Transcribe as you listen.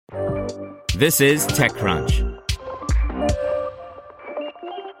This is TechCrunch.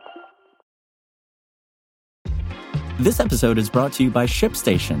 This episode is brought to you by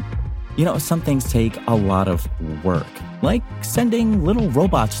ShipStation. You know, some things take a lot of work, like sending little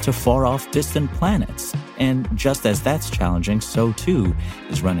robots to far-off distant planets. And just as that's challenging, so too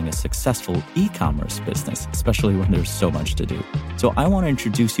is running a successful e-commerce business, especially when there's so much to do. So I want to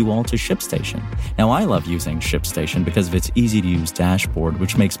introduce you all to ShipStation. Now, I love using ShipStation because of its easy-to-use dashboard,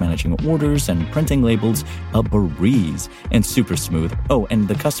 which makes managing orders and printing labels a breeze and super smooth. Oh, and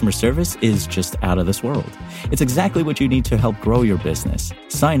the customer service is just out of this world. It's exactly what you need to help grow your business.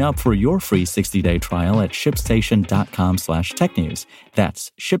 Sign up for your free 60-day trial at shipstation.com/technews.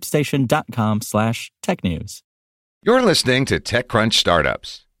 That's shipstation.com/technews. You're listening to TechCrunch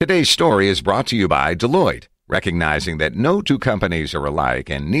Startups. Today's story is brought to you by Deloitte, recognizing that no two companies are alike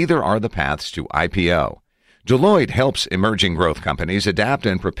and neither are the paths to IPO. Deloitte helps emerging growth companies adapt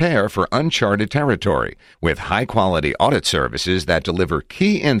and prepare for uncharted territory with high-quality audit services that deliver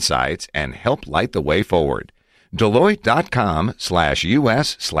key insights and help light the way forward.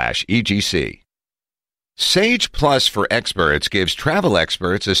 Deloitte.com/US/EGC. Sage Plus for Experts gives travel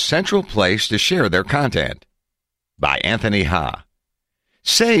experts a central place to share their content. By Anthony Ha.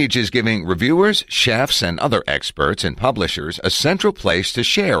 Sage is giving reviewers, chefs, and other experts and publishers a central place to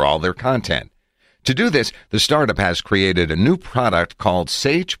share all their content. To do this, the startup has created a new product called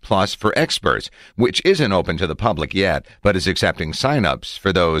Sage Plus for Experts, which isn't open to the public yet, but is accepting signups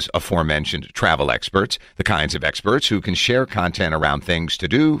for those aforementioned travel experts, the kinds of experts who can share content around things to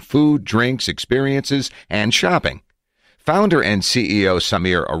do, food, drinks, experiences, and shopping. Founder and CEO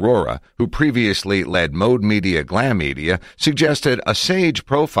Samir Arora, who previously led Mode Media Glam Media, suggested a Sage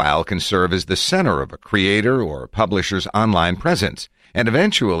profile can serve as the center of a creator or publisher's online presence, and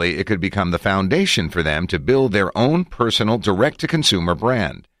eventually it could become the foundation for them to build their own personal direct-to-consumer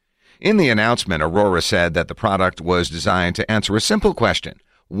brand. In the announcement, Arora said that the product was designed to answer a simple question.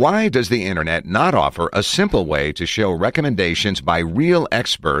 Why does the Internet not offer a simple way to show recommendations by real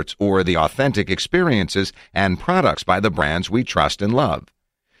experts or the authentic experiences and products by the brands we trust and love?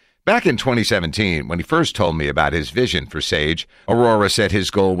 Back in 2017, when he first told me about his vision for Sage, Arora said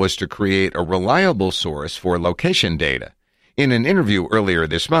his goal was to create a reliable source for location data. In an interview earlier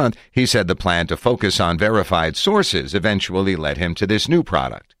this month, he said the plan to focus on verified sources eventually led him to this new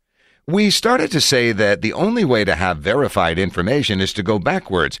product. We started to say that the only way to have verified information is to go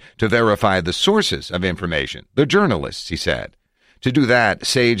backwards to verify the sources of information, the journalists, he said. To do that,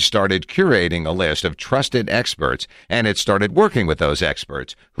 Sage started curating a list of trusted experts, and it started working with those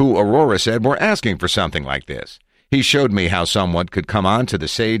experts, who Arora said were asking for something like this. He showed me how someone could come onto the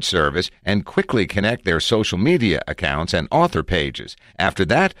Sage service and quickly connect their social media accounts and author pages. After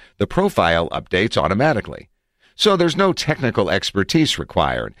that, the profile updates automatically. So there's no technical expertise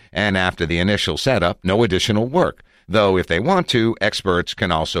required, and after the initial setup, no additional work. Though if they want to, experts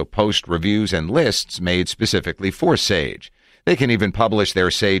can also post reviews and lists made specifically for Sage. They can even publish their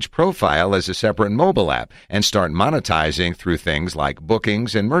Sage profile as a separate mobile app and start monetizing through things like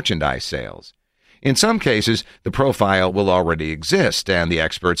bookings and merchandise sales. In some cases, the profile will already exist and the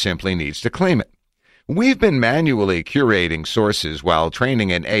expert simply needs to claim it. We've been manually curating sources while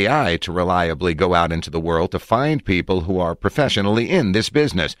training an AI to reliably go out into the world to find people who are professionally in this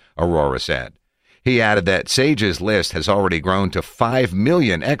business, Arora said. He added that Sage's list has already grown to 5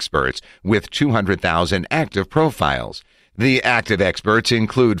 million experts with 200,000 active profiles. The active experts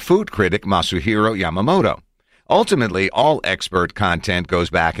include food critic Masahiro Yamamoto. Ultimately, all expert content goes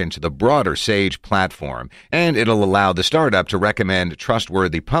back into the broader Sage platform, and it'll allow the startup to recommend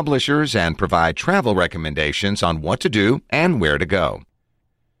trustworthy publishers and provide travel recommendations on what to do and where to go.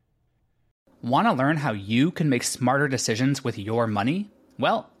 Want to learn how you can make smarter decisions with your money?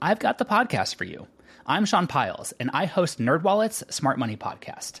 Well, I've got the podcast for you. I'm Sean Piles, and I host NerdWallet's Smart Money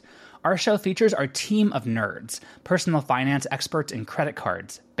Podcast. Our show features our team of nerds, personal finance experts in credit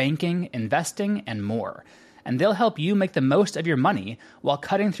cards, banking, investing, and more. And they'll help you make the most of your money while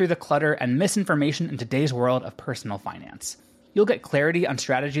cutting through the clutter and misinformation in today's world of personal finance. You'll get clarity on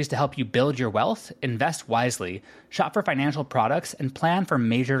strategies to help you build your wealth, invest wisely, shop for financial products, and plan for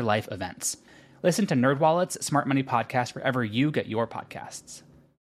major life events. Listen to NerdWallet's Smart Money Podcast wherever you get your podcasts.